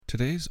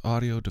Today's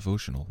audio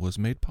devotional was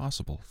made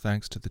possible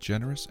thanks to the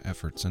generous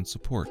efforts and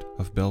support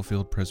of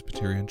Bellefield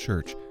Presbyterian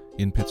Church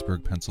in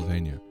Pittsburgh,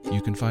 Pennsylvania.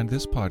 You can find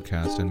this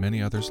podcast and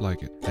many others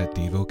like it at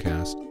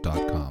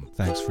Devocast.com.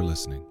 Thanks for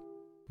listening.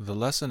 The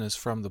lesson is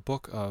from the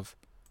book of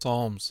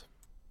Psalms.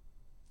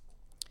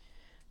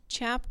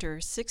 Chapter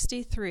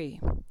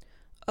 63.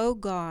 O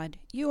God,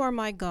 you are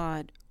my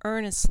God.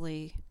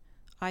 Earnestly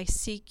I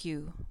seek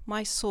you.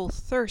 My soul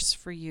thirsts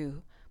for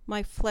you.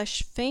 My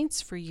flesh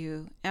faints for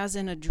you, as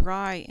in a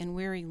dry and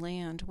weary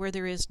land where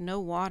there is no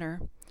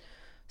water.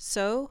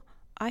 So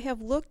I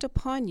have looked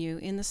upon you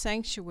in the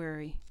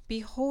sanctuary,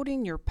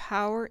 beholding your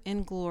power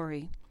and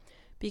glory.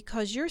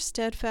 Because your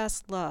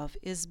steadfast love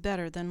is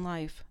better than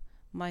life,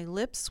 my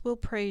lips will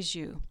praise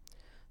you.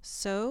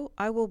 So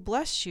I will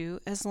bless you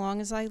as long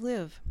as I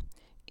live.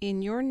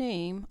 In your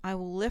name I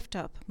will lift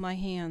up my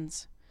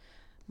hands.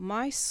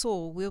 My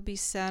soul will be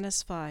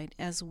satisfied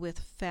as with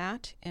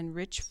fat and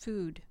rich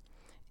food,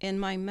 and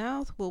my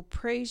mouth will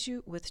praise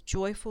you with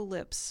joyful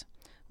lips,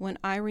 when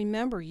I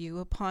remember you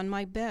upon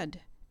my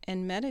bed,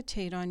 and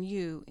meditate on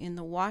you in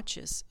the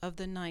watches of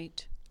the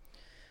night.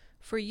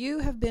 For you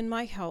have been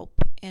my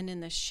help, and in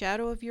the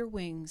shadow of your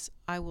wings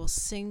I will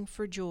sing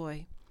for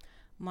joy.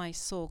 My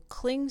soul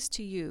clings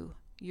to you,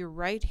 your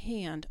right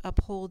hand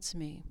upholds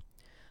me.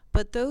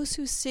 But those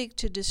who seek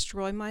to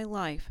destroy my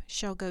life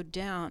shall go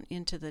down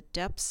into the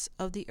depths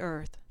of the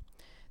earth.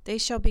 They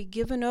shall be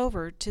given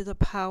over to the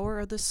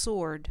power of the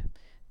sword.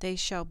 They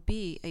shall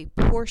be a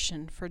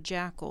portion for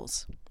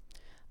jackals.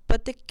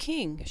 But the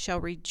king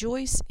shall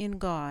rejoice in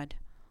God.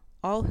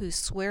 All who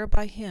swear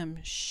by him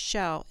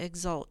shall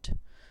exult,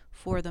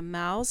 for the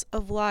mouths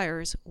of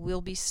liars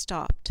will be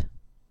stopped.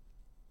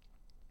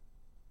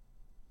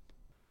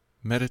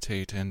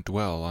 Meditate and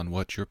dwell on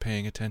what you're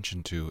paying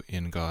attention to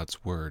in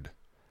God's Word.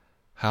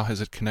 How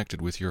has it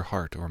connected with your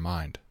heart or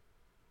mind?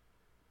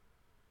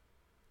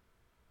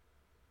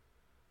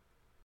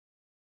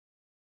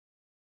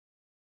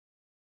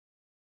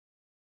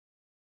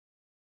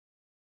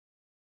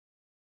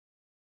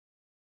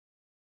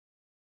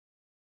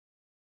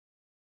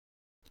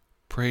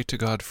 Pray to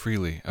God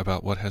freely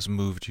about what has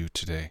moved you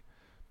today.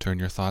 Turn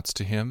your thoughts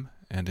to Him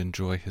and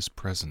enjoy His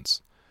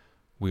presence.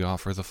 We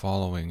offer the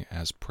following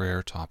as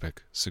prayer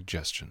topic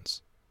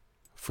suggestions.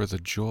 For the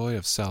joy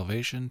of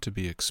salvation to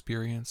be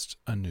experienced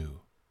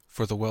anew.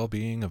 For the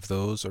well-being of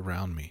those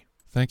around me.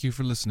 Thank you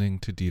for listening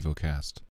to Devocast.